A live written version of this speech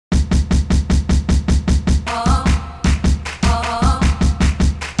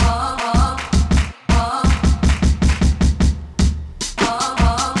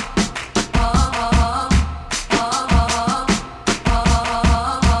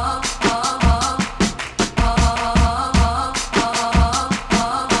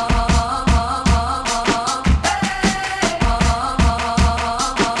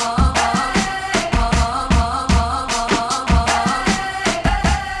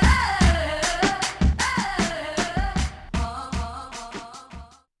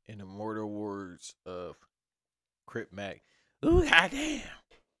Crip Mac. Ooh, goddamn.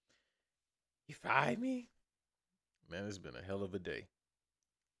 You fired me? Man, it's been a hell of a day.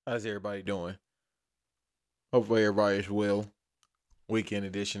 How's everybody doing? Hopefully everybody's well. Weekend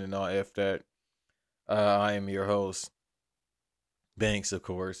edition and all F that. I am your host, Banks, of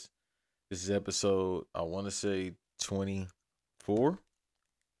course. This is episode, I want to say 24.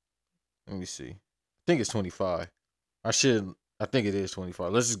 Let me see. I think it's 25. I think it is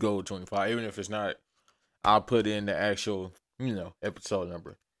 25. Let's just go with 25. Even if it's not, I'll put in the actual, episode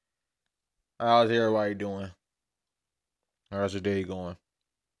number. How's everybody doing? How's your day going?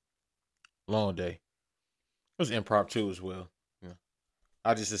 Long day. It was impromptu as well. Yeah.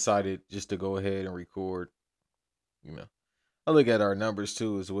 I just decided just to go ahead and record. You know, I look at our numbers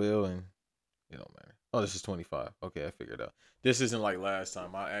too as well, and man. Oh, this is 25. Okay, I figured out. This isn't like last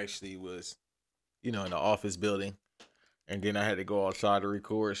time. I actually was, in the office building, and then I had to go outside to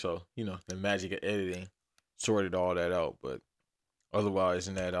record. So the magic of editing sorted all that out. But otherwise,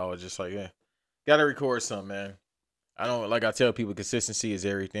 than that, I was just like, yeah, gotta record something, man. I don't like I tell people, consistency is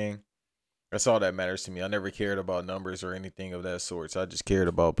everything. That's all that matters to me. I never cared about numbers or anything of that sort. So I just cared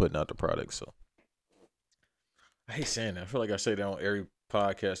about putting out the product. So I hate saying that. I feel like I say that on every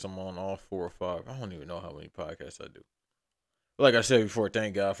podcast I'm on, all 4 or 5. I don't even know how many podcasts I do. But like I said before,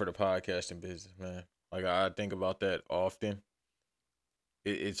 thank God for the podcasting business, man. Like I think about that often.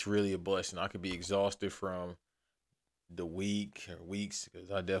 It's really a blessing. I could be exhausted from the week or weeks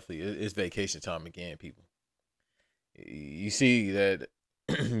because it's vacation time again, people. You see that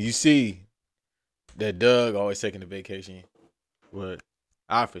you see that Doug always taking a vacation, but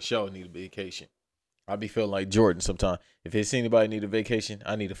I for sure need a vacation. I be feeling like Jordan sometimes. If it's anybody need a vacation,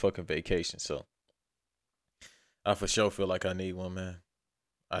 I need a fucking vacation. So I for sure feel like I need one, man.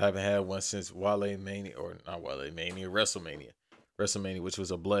 I haven't had one since Wale Mania, or not Wale Mania, WrestleMania. WrestleMania, which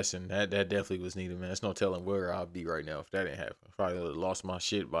was a blessing. That definitely was needed, man. There's no telling where I'll be right now if that didn't happen. I probably would have lost my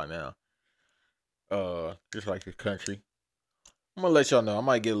shit by now. Just like the country. I'm gonna let y'all know. I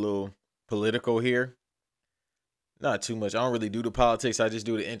might get a little political here. Not too much. I don't really do the politics. I just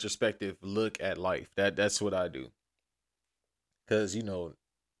do the introspective look at life. That's what I do. Cause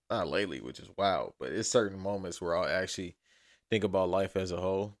not lately, which is wild, but it's certain moments where I'll actually think about life as a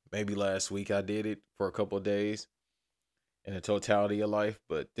whole. Maybe last week I did it for a couple of days in the totality of life,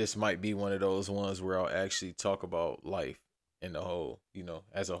 but this might be one of those ones where I'll actually talk about life in the whole,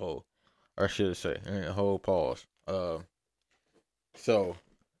 as a whole. Or I should say, in a whole pause. So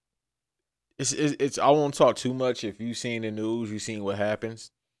it's I won't talk too much. If you seen the news, you seen what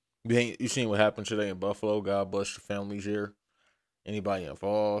happens. You seen what happened today in Buffalo. God bless the families here. Anybody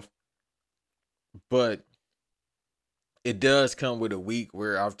involved. But it does come with a week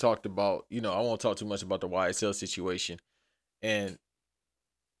where I've talked about, I won't talk too much about the YSL situation and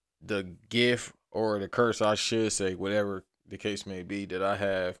the gift or the curse, I should say, whatever the case may be, that I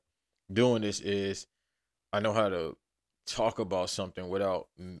have doing this is I know how to talk about something without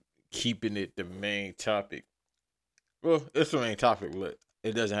keeping it the main topic. Well, it's the main topic, but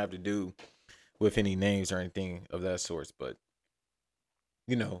it doesn't have to do with any names or anything of that sort. But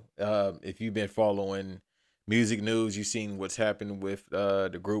if you've been following music news, you've seen what's happened with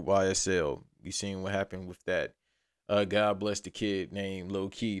the group YSL. You've seen what happened with that. God bless the kid named Lil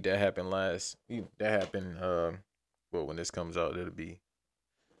Key. That happened well, when this comes out, it'll be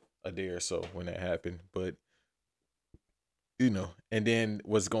a day or so when that happened. But and then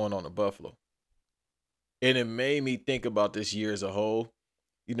what's going on in Buffalo. And it made me think about this year as a whole.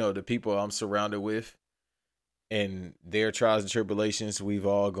 The people I'm surrounded with and their trials and tribulations we've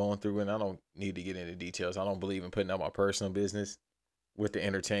all gone through. And I don't need to get into details. I don't believe in putting out my personal business with the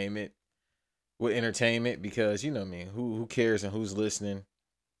entertainment. With entertainment, because what I mean, who cares and who's listening?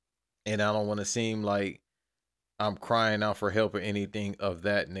 And I don't want to seem like I'm crying out for help or anything of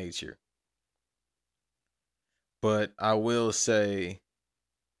that nature. But I will say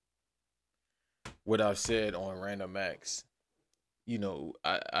what I've said on Random Acts. You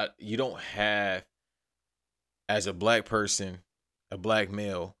don't have, as a black person, a black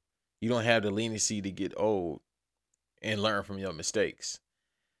male, you don't have the leniency to get old and learn from your mistakes.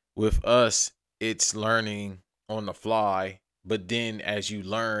 With us, it's learning on the fly, but then as you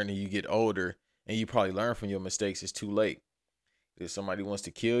learn and you get older and you probably learn from your mistakes, it's too late. If somebody wants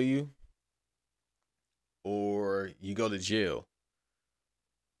to kill you or you go to jail,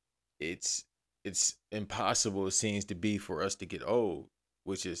 it's impossible, it seems to be, for us to get old,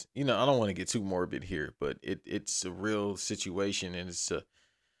 which is, I don't want to get too morbid here, but it's a real situation. And it's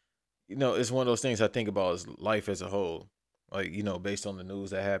one of those things I think about as life as a whole. Like, based on the news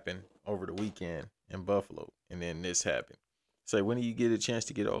that happened over the weekend in Buffalo, and then this happened. It's like, when do you get a chance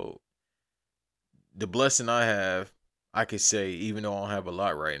to get old? the blessing I have, I could say, even though I don't have a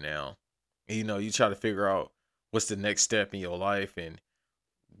lot right now, you try to figure out what's the next step in your life and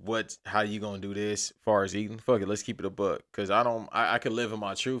how you gonna do this as far as eating. Fuck it, let's keep it a buck. Cause I can live in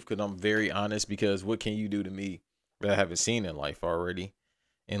my truth because I'm very honest, because what can you do to me that I haven't seen in life already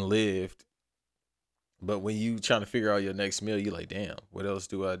and lived? But when you trying to figure out your next meal, you like, damn, what else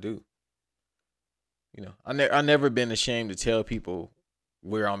do I do? I never been ashamed to tell people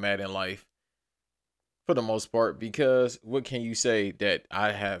where I'm at in life for the most part, because what can you say that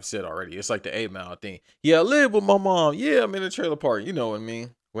I have said already? It's like the 8 Mile thing. Yeah, I live with my mom. Yeah, I'm in a trailer park. You know what I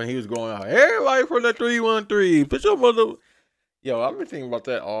mean? When he was going out, everybody from the 313, put your mother. Yo, I've been thinking about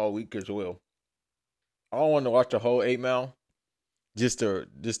that all week as well. I don't want to watch the whole 8 Mile, just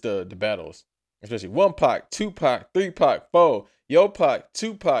the battles, especially 1 Pac, 2 Pac, 3 Pac, 4, Yo Pac,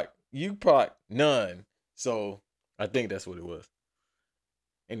 2 Pac, you Pac, none. So I think that's what it was.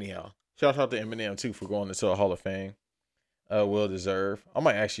 Anyhow, shout out to Eminem too for going into a Hall of Fame. Well deserved. I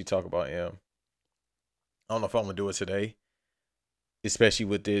might actually talk about him. I don't know if I'm gonna do it today, especially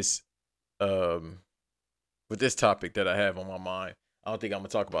um with this topic that I have on my mind. I don't think I'm gonna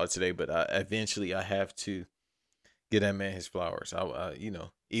talk about it today, but eventually I have to get that man his flowers.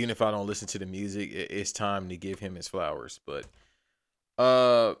 Even if I don't listen to the music, it's time to give him his flowers. But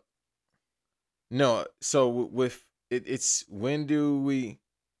uh, no. So with it, it's when do we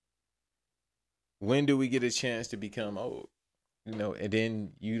get a chance to become old? And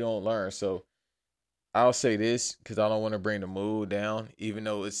then you don't learn. So I'll say this because I don't want to bring the mood down, even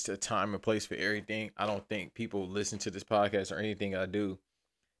though it's a time and place for everything. I don't think people listen to this podcast or anything I do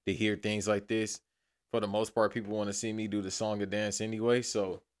to hear things like this. For the most part, people want to see me do the song and dance anyway.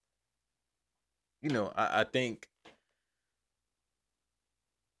 So, I think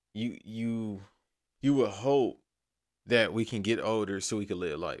you you would hope that we can get older so we can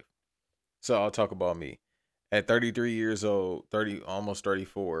live life. So I'll talk about me. At 33 years old, 30 almost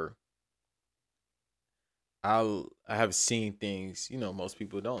 34, I have seen things, most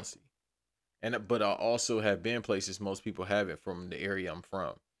people don't see. But I also have been places most people haven't from the area I'm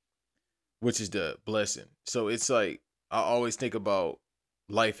from, which is the blessing. So it's like I always think about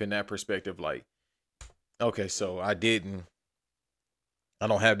life in that perspective. Like, okay, so I don't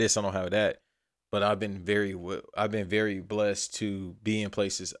have this, I don't have that, but I've been very blessed to be in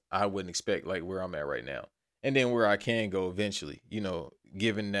places I wouldn't expect, like where I'm at right now, and then where I can go eventually.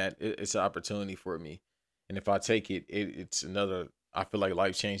 Given that it's an opportunity for me, and if I take it, it's another, I feel like,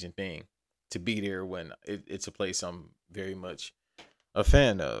 life changing thing to be there when it's a place I'm very much a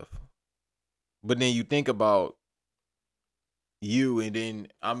fan of. But then you think about you, and then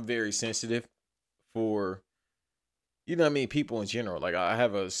I'm very sensitive for, what I mean, people in general. Like, I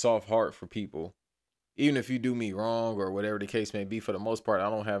have a soft heart for people, even if you do me wrong or whatever the case may be. For the most part, I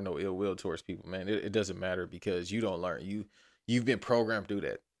don't have no ill will towards people, man. It doesn't matter, because you don't learn. You've been programmed through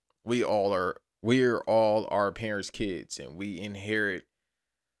that. We're all our parents' kids, and we inherit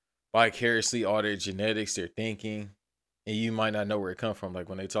vicariously all their genetics, their thinking, and you might not know where it come from. Like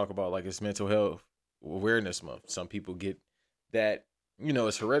when they talk about, like, it's Mental Health Awareness Month, some people get that,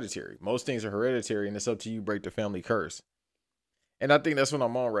 it's hereditary. Most things are hereditary, and it's up to you to break the family curse. And I think that's what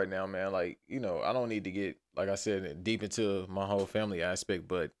I'm on right now, man. Like, I don't need to get, like I said, deep into my whole family aspect,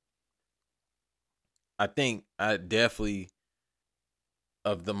 but I think I definitely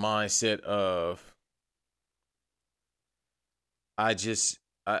of the mindset of, I just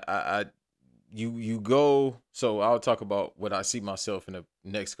I you go. So I'll talk about what I see myself in the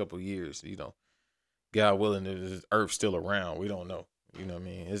next couple of years. God willing, if this Earth still around, we don't know. You know what I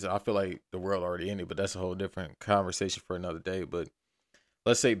mean? I feel like the world already ended, but that's a whole different conversation for another day. But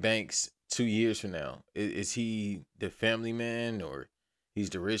let's say Banks 2 years from now, is he the family man, or he's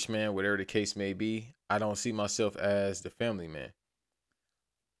the rich man, whatever the case may be? I don't see myself as the family man,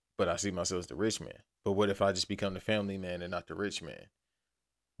 but I see myself as the rich man. But what if I just become the family man and not the rich man?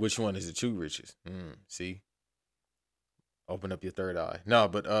 Which one is the true richest? See, open up your third eye. No,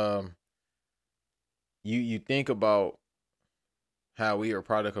 but you think about how we are a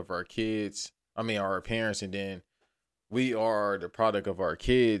product of our kids. I mean, our parents, and then we are the product of our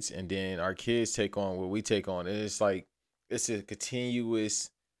kids, and then our kids take on what we take on. And it's like it's a continuous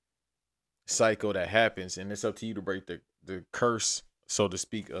cycle that happens, and it's up to you to break the curse, so to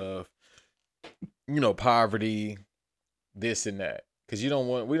speak, of poverty, this and that. Because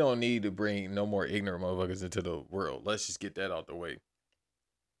we don't need to bring no more ignorant motherfuckers into the world. Let's just get that out the way.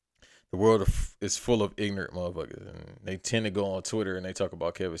 The world is full of ignorant motherfuckers, and they tend to go on Twitter and they talk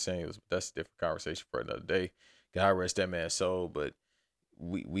about Kevin Samuels. But that's a different conversation for another day. God rest that man's soul. But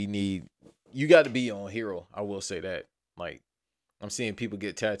we need, you got to be on hero. I will say that. Like, I'm seeing people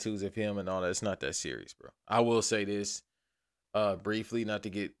get tattoos of him and all that. It's not that serious, bro. I will say this briefly, not to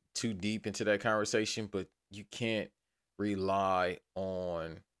get too deep into that conversation, but you can't rely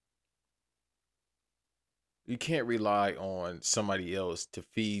on somebody else to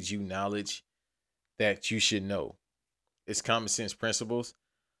feed you knowledge that you should know. It's common sense principles.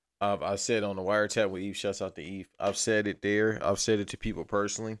 I've said on the wiretap with Eve, shouts out to Eve. I've said it there. I've said it to people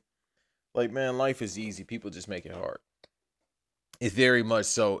personally. Like, man, life is easy. People just make it hard. It's very much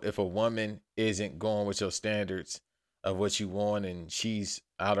so. If a woman isn't going with your standards of what you want and she's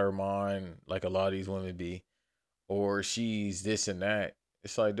out of her mind, like a lot of these women be, or she's this and that,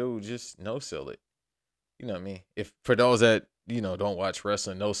 it's like, dude, just no sell it. You know what I mean? If for those that, don't watch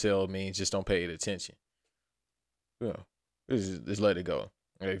wrestling, no sell means just don't pay it attention. Just let it go.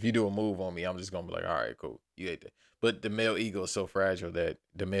 If you do a move on me, I'm just gonna be like, all right, cool. You ate that. But the male ego is so fragile that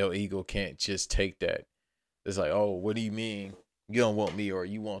the male ego can't just take that. It's like, oh, what do you mean you don't want me or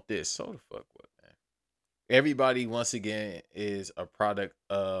you want this? So the fuck what, man? Everybody, once again, is a product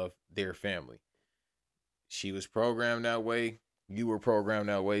of their family. She was programmed that way. You were programmed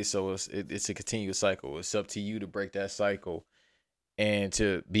that way. So it's a continuous cycle. It's up to you to break that cycle and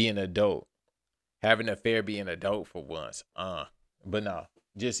to be an adult. Having an affair, be an adult for once. But nah,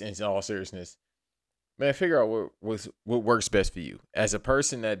 just in all seriousness, man, figure out what works best for you. As a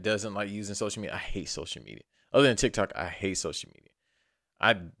person that doesn't like using social media, I hate social media. Other than TikTok, I hate social media.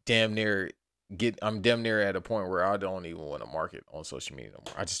 I'm damn near at a point where I don't even want to market on social media no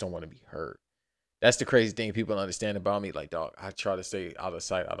more. I just don't want to be heard. That's the crazy thing people don't understand about me. Like, dog, I try to stay out of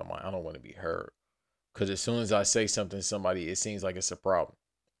sight, out of mind. I don't want to be heard. Because as soon as I say something to somebody, it seems like it's a problem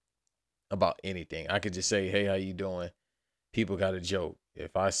about anything. I could just say, hey, how you doing? People got a joke.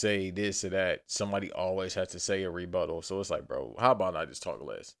 If I say this or that, somebody always has to say a rebuttal. So it's like, bro, how about I just talk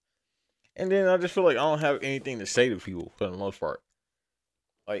less? And then I just feel like I don't have anything to say to people for the most part.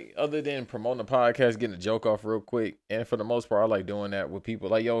 Like, other than promoting the podcast, getting a joke off real quick. And for the most part, I like doing that with people.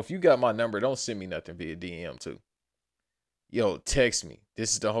 Like, yo, if you got my number, don't send me nothing via DM too. Yo, text me.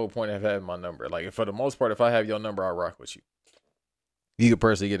 This is the whole point of having my number. Like, for the most part, if I have your number, I'll rock with you. You can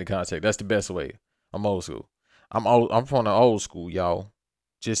personally get in contact. That's the best way. I'm old school. I'm from the old school, y'all.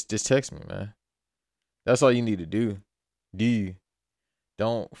 Just text me, man. That's all you need to do.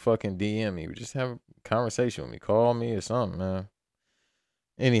 Don't fucking DM me. Just have a conversation with me. Call me or something, man.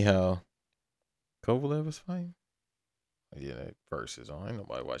 Anyhow, Kovalev is fighting. Yeah, that verse is on. Ain't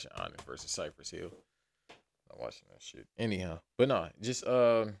nobody watching Onyx versus Cypress Hill. Not watching that shit. Anyhow, but nah, just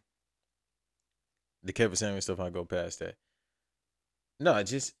the Kevin Samuels stuff. I go past that. No,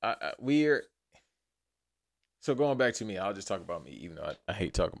 just we're. So going back to me, I'll just talk about me, even though I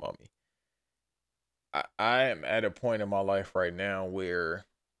hate talking about me. I am at a point in my life right now where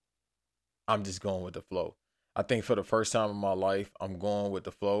I'm just going with the flow. I think for the first time in my life, I'm going with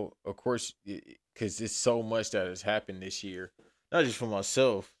the flow. Of course, because there's so much that has happened this year, not just for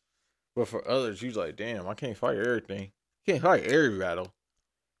myself, but for others. You're like, damn, I can't fight everything. You can't fight every battle.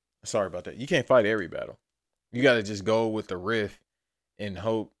 Sorry about that. You can't fight every battle. You got to just go with the riff and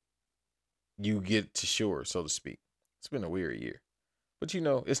hope you get to shore, so to speak. It's been a weird year. But,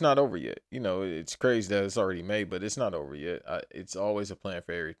 it's not over yet. It's crazy that it's already May, but it's not over yet. It's always a plan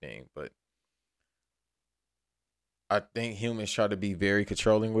for everything. But I think humans try to be very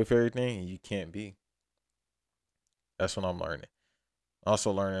controlling with everything, and you can't be. That's what I'm learning.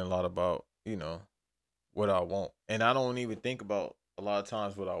 Also learning a lot about, what I want. And I don't even think about a lot of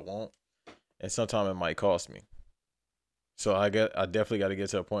times what I want. And sometimes it might cost me. So I definitely got to get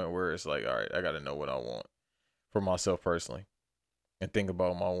to a point where it's like, all right, I got to know what I want for myself personally. And think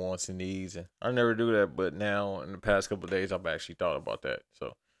about my wants and needs. And I never do that, but now in the past couple of days, I've actually thought about that.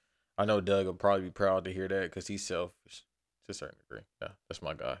 So I know Doug will probably be proud to hear that because he's selfish to a certain degree. Yeah, that's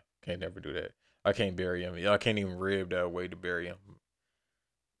my guy. Can't never do that. I can't bury him. I can't even rib that way to bury him.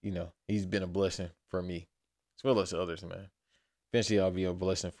 He's been a blessing for me as well as others, man. Eventually, I'll be a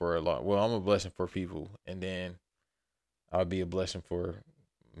blessing for a lot. Well, I'm a blessing for people, and then I'll be a blessing for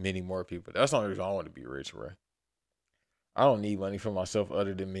many more people. That's the only reason I want to be rich, right? I don't need money for myself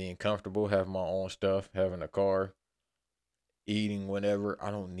other than being comfortable, having my own stuff, having a car, eating whenever.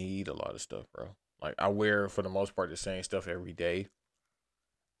 I don't need a lot of stuff, bro. Like, I wear, for the most part, the same stuff every day.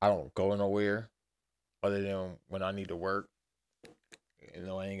 I don't go nowhere other than when I need to work.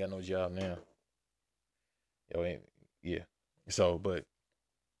 I ain't got no job now. Yeah. So, but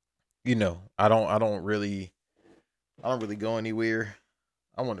I don't really go anywhere.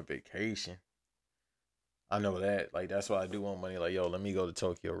 I'm on a vacation. I know that. Like, that's why I do want money. Like, yo, let me go to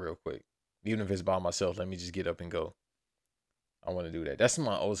Tokyo real quick. Even if it's by myself, let me just get up and go. I want to do that. That's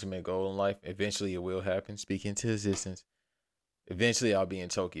my ultimate goal in life. Eventually, it will happen. Speak into existence. Eventually, I'll be in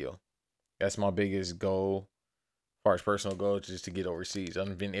Tokyo. That's my biggest goal, as far as personal goal, just to get overseas.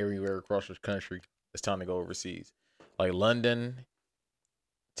 I've been everywhere across the country. It's time to go overseas. Like London,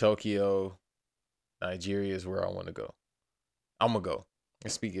 Tokyo, Nigeria is where I want to go. I'm gonna go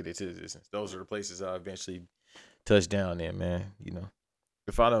and speak it into existence. Those are the places I eventually touch down in, man. You know,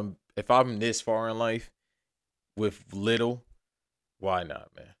 if I'm this far in life with little, why not,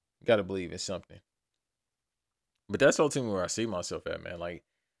 man? You gotta believe in something. But that's ultimately where I see myself at, man. Like,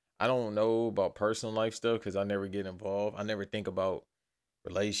 I don't know about personal life stuff because I never get involved. I never think about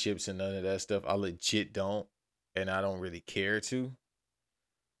relationships and none of that stuff. I legit don't, and I don't really care to.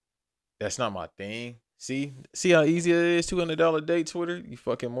 That's not my thing. See how easy it is, $200 date Twitter. You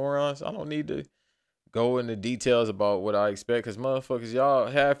fucking morons. I don't need to go into details about what I expect because motherfuckers, y'all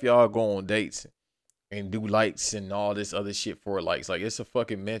half y'all go on dates and do likes and all this other shit for likes. Like it's a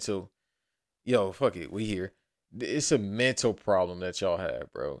fucking mental. Yo, fuck it, we here. It's a mental problem that y'all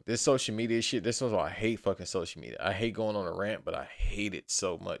have, bro. This social media shit. This is why I hate fucking social media. I hate going on a rant, but I hate it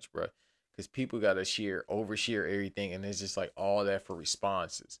so much, bro. Because people gotta overshare everything, and it's just like all that for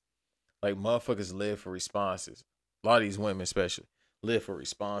responses. Like motherfuckers live for responses. A lot of these women, especially, live for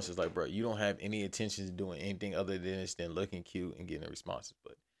responses. Like, bro, you don't have any intentions of doing anything other than this than looking cute and getting responses.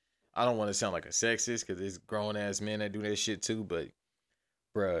 But I don't want to sound like a sexist because there's grown ass men that do that shit too. But,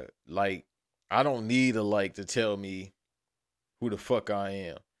 bro, like, I don't need a like to tell me who the fuck I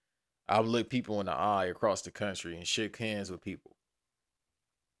am. I've looked people in the eye across the country and shake hands with people,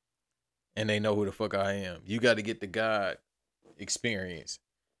 and they know who the fuck I am. You got to get the God experience.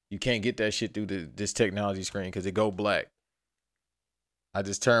 You can't get that shit through this technology screen because it go black. I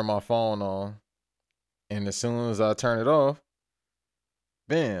just turn my phone on, and as soon as I turn it off,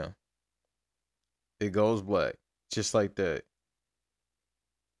 bam, it goes black. Just like that.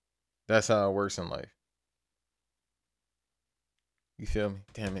 That's how it works in life. You feel me?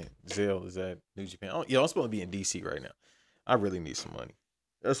 Damn it. Zell is at New Japan. Oh, yo, I'm supposed to be in DC right now. I really need some money.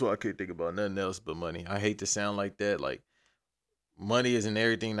 That's what I could think about. Nothing else but money. I hate to sound like that. Like money isn't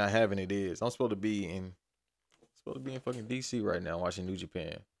everything not having it is. I'm supposed to be in fucking DC right now watching New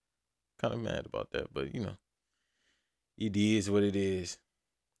Japan. Kind of mad about that, but you know, it is what it is.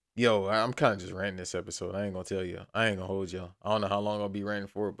 Yo, I'm kind of just ranting this episode. I ain't gonna tell you. I ain't gonna hold y'all. I don't know how long I'll be ranting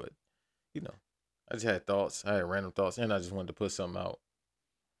for, but you know, I just had thoughts. I had random thoughts, and I just wanted to put something out.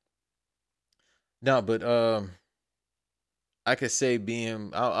 No, but I could say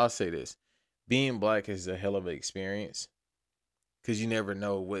I'll say this: being black is a hell of an experience because you never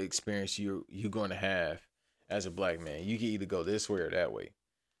know what experience you're going to have as a black man. You can either go this way or that way,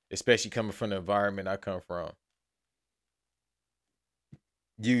 especially coming from the environment I come from.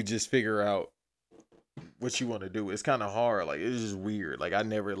 You just figure out what you want to do. It's kind of hard. Like it's just weird. Like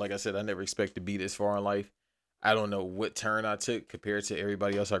like I said, I never expect to be this far in life. I don't know what turn I took compared to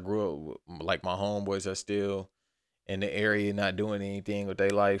everybody else I grew up with. Like my homeboys are still in the area not doing anything with their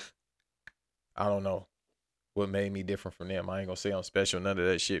life. I don't know what made me different from them. I ain't gonna say I'm special, none of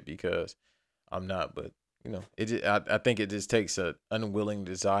that shit because I'm not. But you know, I think it just takes a unwilling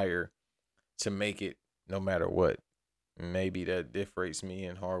desire to make it no matter what. Maybe that differentiates me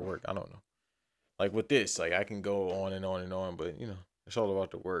in hard work. I don't know. Like with this, like I can go on and on and on, but you know, it's all about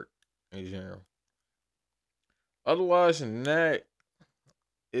the work in general. Otherwise than that,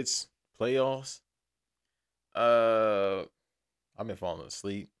 it's playoffs. Uh, I've been falling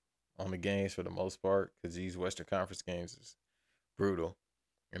asleep on the games for the most part because these Western Conference games is brutal,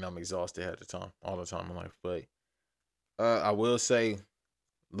 and I'm exhausted at the time, all the time. I'm like, but I will say,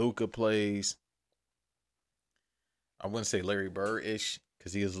 Luca plays. I wouldn't say Larry Bird ish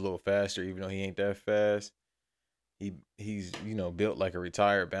because he is a little faster, even though he ain't that fast. He's built like a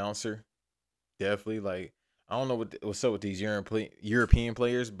retired bouncer. Definitely like I don't know what's up with these European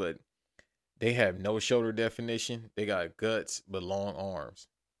players, but they have no shoulder definition. They got guts but long arms.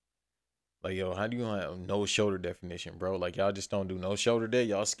 Like yo, how do you have no shoulder definition, bro? Like y'all just don't do no shoulder day.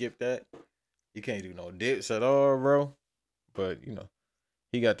 Y'all skip that. You can't do no dips at all, bro. But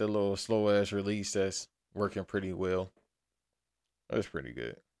he got the little slow ass release that's working pretty well. That's pretty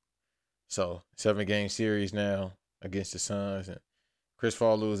good. So 7-game series now against the Suns, and Chris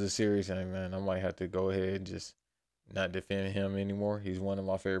Paul loses the series, and man, I might have to go ahead and just not defend him anymore. He's one of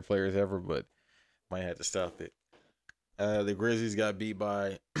my favorite players ever, but might have to stop it. The Grizzlies got beat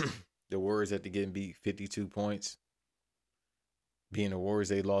by the Warriors after getting beat 52 points. Being the Warriors,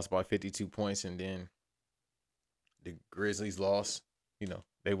 they lost by 52 points, and then the Grizzlies lost.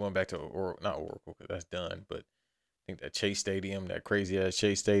 They went back to not Oracle because that's done, but I think that Chase Stadium, that crazy ass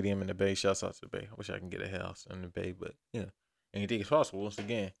Chase Stadium in the Bay. Shouts out to the Bay. I wish I can get a house in the Bay, but anything is possible once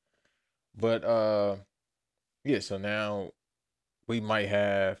again. But yeah, so now we might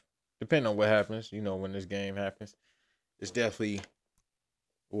have, depending on what happens, when this game happens, it's definitely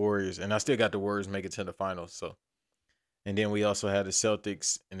Warriors. And I still got the Warriors make it to the finals. So, and then we also had the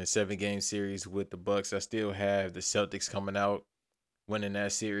Celtics in the 7-game series with the Bucks. I still have the Celtics coming out, winning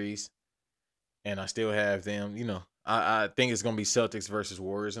that series. And I still have them, I think it's going to be Celtics versus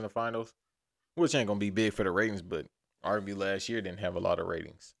Warriors in the finals, which ain't going to be big for the ratings, but RB last year didn't have a lot of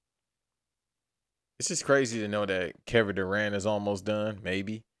ratings. It's just crazy to know that Kevin Durant is almost done,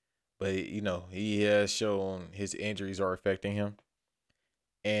 maybe. But, he has shown his injuries are affecting him.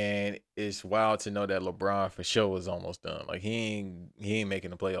 And it's wild to know that LeBron for sure is almost done. Like, he ain't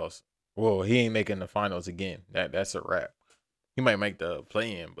making the playoffs. Well, he ain't making the finals again. That's a wrap. He might make the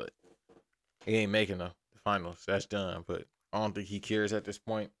play-in, but he ain't making the finals. That's done. But I don't think he cares at this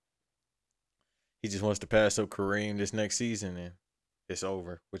point. He just wants to pass up Kareem this next season, and it's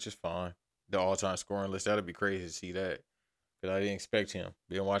over, which is fine. The all-time scoring list, that'd be crazy to see that. Because I didn't expect him.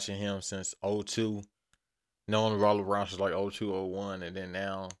 Been watching him since 02. Knowing LeBron was like 02, 01, and then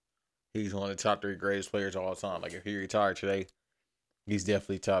now he's one of the top 3 greatest players of all time. Like, if he retired today, he's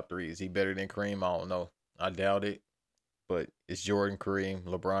definitely top 3. Is he better than Kareem? I don't know. I doubt it. But it's Jordan, Kareem,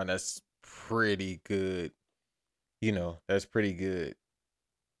 LeBron. That's pretty good. That's pretty good.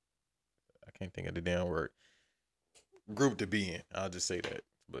 I can't think of the damn word. Group to be in. I'll just say that.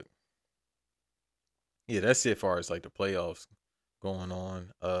 But yeah, that's it as far as like the playoffs going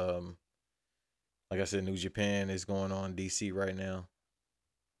on. Like I said, New Japan is going on DC right now.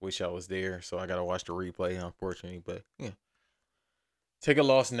 Wish I was there, so I gotta watch the replay, unfortunately. But yeah, take a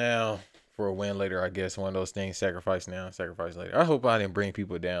loss now for a win later. I guess one of those things: sacrifice now, sacrifice later. I hope I didn't bring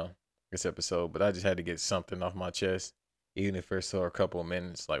people down this episode, but I just had to get something off my chest, even if it's for a couple of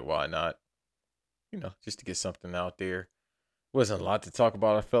minutes. Like, why not? Just to get something out there. Wasn't a lot to talk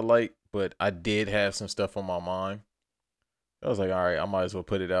about, I felt like, but I did have some stuff on my mind. I was like, all right, I might as well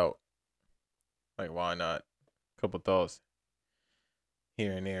put it out. Like, why not? A couple thoughts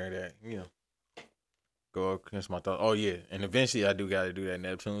here and there that, go against my thoughts. Oh, yeah. And eventually I do got to do that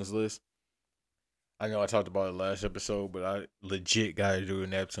Neptunes list. I know I talked about it last episode, but I legit got to do a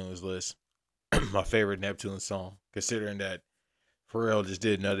Neptunes list. My favorite Neptune song, considering that Pharrell just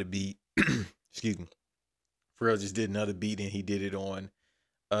did another beat. Excuse me. Pharrell just did another beat, and he did it on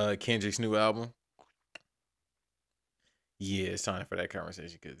Kendrick's new album. Yeah, it's time for that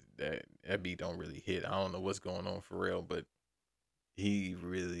conversation because that beat don't really hit. I don't know what's going on for real, but he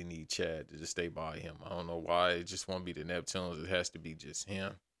really need Chad to just stay by him. I don't know why. It just won't be the Neptunes. It has to be just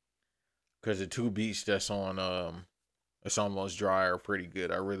him. Because the 2 beats that's on It's Almost Dry are pretty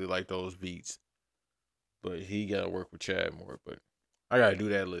good. I really like those beats. But he got to work with Chad more. But I got to do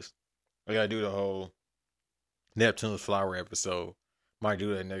that list. I got to do the whole Neptunes Flower episode. Might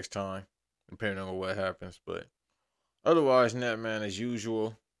do that next time, depending on what happens. But otherwise, Netman, as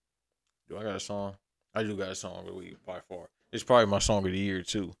usual. Do I got a song? I do got a song of the week by far. It's probably my song of the year,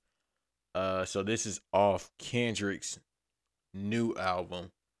 too. So this is off Kendrick's new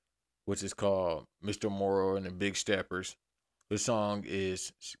album, which is called Mr. Morrow and the Big Steppers. The song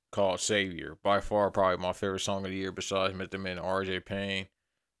is called Savior. By far, probably my favorite song of the year besides Method Man and RJ Payne.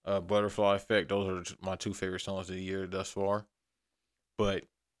 Butterfly Effect. Those are my 2 favorite songs of the year thus far. But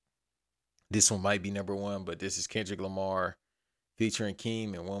this one might be number 1. But this is Kendrick Lamar featuring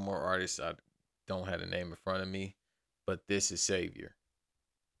Keem and one more artist. I don't have the name in front of me. But this is Savior.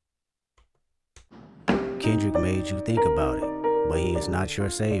 Kendrick made you think about it, but he is not your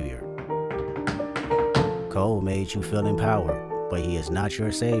savior. Cole made you feel empowered, but he is not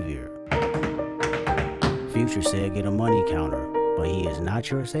your savior. Future said get a money counter, but he is not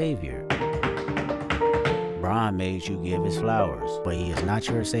your savior. Brian made you give his flowers, but he is not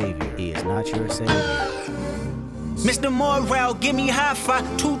your savior. He is not your savior. Mr. Morale, give me high five.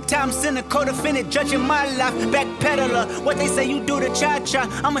 2-time cynical defendant, judging my life. Backpedaler, what they say you do to cha-cha.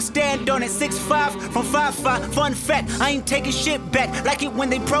 I'ma stand on it, 6'5" from 5'5". Fun fact, I ain't taking shit back. Like it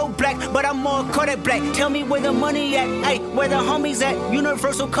when they pro-black, but I'm more Kodak black. Tell me where the money at, ayy, where the homies at.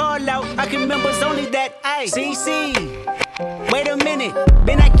 Universal call out, I can members only that, ayy. CC, wait a minute,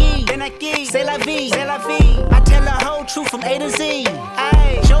 Ben aquí, c'est la vie, I tell the whole truth from A to Z,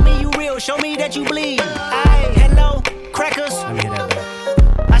 ayy. Show me you real, show me that you bleed, ayy. Hello, crackers.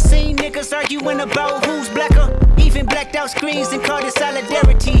 I seen niggas arguing about who's blacker. Even blacked out screens and called it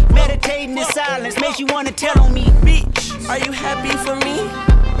solidarity. Meditating in silence makes you wanna tell on me. Bitch, are you happy for me?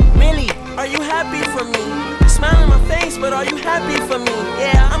 Really? Are you happy for me? You smile on my face, but are you happy for me?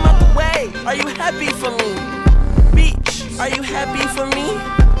 Yeah, I'm out the way. Are you happy for me? Bitch, are you happy for me?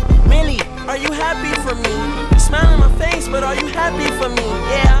 Really? Are you happy for me? You smile on my face, but are you happy for me?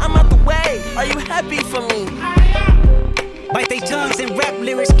 Yeah, I'm out the way. Are you happy for me? Bite their tongues and rap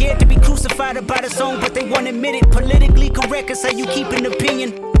lyrics, scared to be crucified about a song, but they won't admit it. Politically correct is how you keep an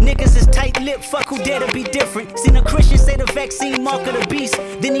opinion. Niggas is tight-lipped, fuck who dare to be different. Seen a Christian say the vaccine mark of the beast.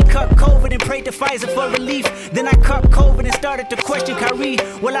 Then he caught COVID and prayed to Pfizer for relief. Then I caught COVID and started to question Kyrie.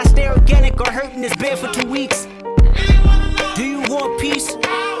 Will I stay organic or hurt in this bed for 2 weeks? Do you want peace?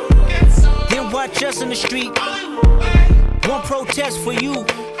 Then watch us in the street. One protest for you,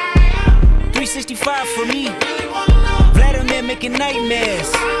 365 for me. Vladimir making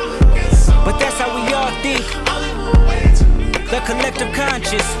nightmares, but that's how we all think. The collective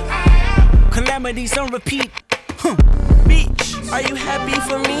conscious, calamities on repeat. Beach, are you happy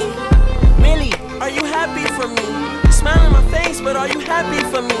for me? Really? Are you happy for me? You smile in my face, but are you happy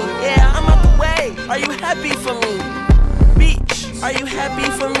for me? Yeah, I'm out the way. Are you happy for me? Beach, are you happy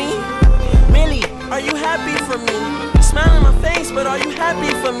for me? Really? Are you happy for me? You smile in my face, but are you happy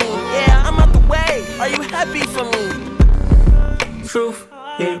for me? Yeah, I'm out the way. Are you happy for me? Truth,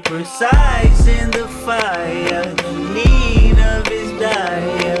 it resides in the fire. The need of his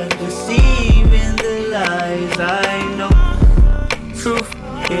dire, deceiving the lies I know. Truth,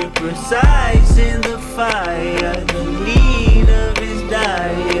 it resides in the fire. The need of his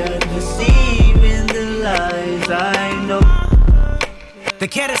dire, deceiving the lies I know. The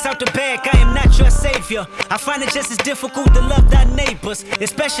cat is out the bag, I am not your savior. I find it just as difficult to love thy neighbors,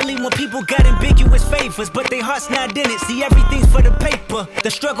 especially when people got ambiguous favors, but their heart's not in it. See, everything's for the paper. The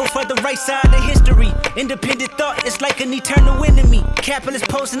struggle for the right side of history. Independent thought is like an eternal enemy. Capitalist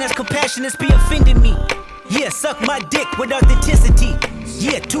posing as compassionate be offending me. Yeah, suck my dick with authenticity.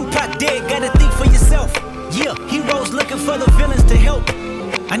 Yeah, Tupac dead, gotta think for yourself. Yeah, heroes looking for the villains to help.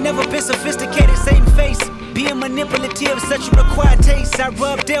 I never been sophisticated, same face. Being manipulative, such a required taste. I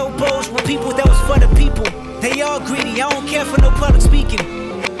rubbed elbows with people that was for the people. They all greedy, I don't care for no public speaking.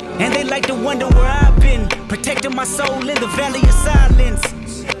 And they like to wonder where I've been, protecting my soul in the valley of silence.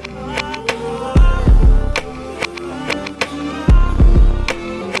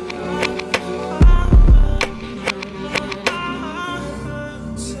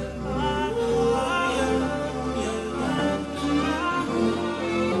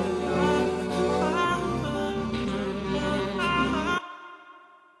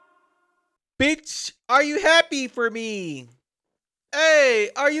 Bitch, are you happy for me? Hey,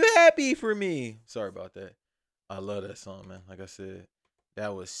 are you happy for me? Sorry about that. I love that song, man. Like I said,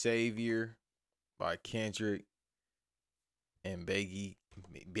 that was Savior by Kendrick and Baby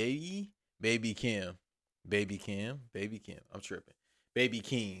Kim. I'm tripping. Baby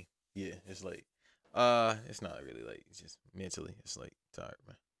King. Yeah, it's late. It's not really late. It's just mentally, it's late. Tired,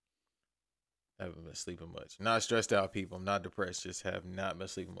 man. I haven't been sleeping much. Not stressed out, people. I'm not depressed. Just have not been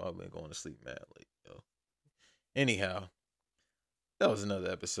sleeping. I've been going to sleep mad late. Yo. Anyhow, that was another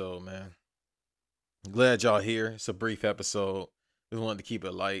episode, man. Glad y'all here. It's a brief episode. Just wanted to keep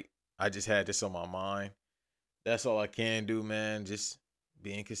it light. I just had this on my mind. That's all I can do, man. Just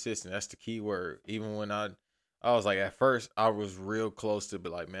being consistent. That's the key word. Even when I was like, at first, I was real close to be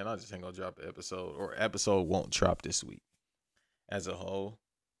like, man, I just ain't gonna drop an episode, or episode won't drop this week as a whole.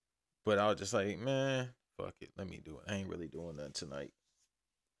 But I was just like, man, fuck it. Let me do it. I ain't really doing nothing tonight.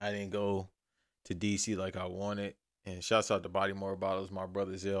 I didn't go to DC like I wanted. And shouts out to Body More Bottles, my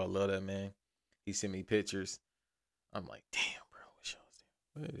brother Zell. I love that, man. He sent me pictures. I'm like, damn, bro, wish I was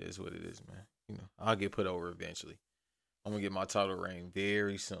there. But it is what it is, man. You know, I'll get put over eventually. I'm going to get my title reign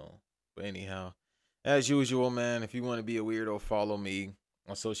very soon. But anyhow, as usual, man, if you want to be a weirdo, follow me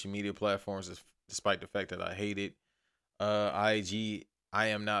on social media platforms, despite the fact that I hate it. IG, I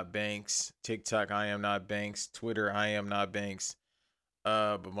am not Banks. TikTok, I am not Banks. Twitter, I am not Banks.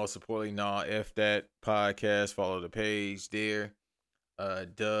 But most importantly, F that podcast. Follow the page there.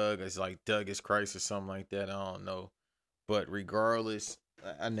 Doug, it's like Doug is Christ or something like that. I don't know. But regardless,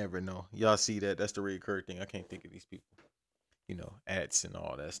 I never know. Y'all see that? That's the recurring thing. I can't think of these people. You know, ats and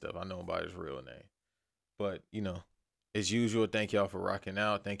all that stuff. I know him by his real name. But, you know, as usual, thank y'all for rocking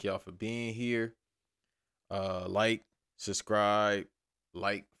out. Thank y'all for being here. Like, subscribe.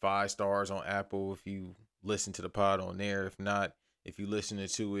 Like 5 stars on Apple if you listen to the pod on there. If not, if you listening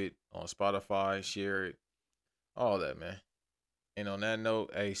to it on Spotify, share it. All that, man. And on that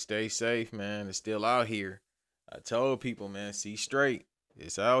note, hey, stay safe, man. It's still out here. I told people, man, see straight.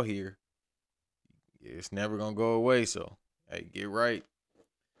 It's out here. It's never going to go away. So, hey, get right.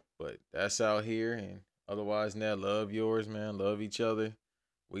 But that's out here. And otherwise, now, love yours, man. Love each other.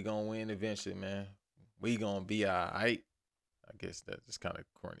 We going to win eventually, man. We going to be all right. I guess that's just kind of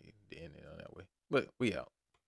corny to end it on that way. But we out.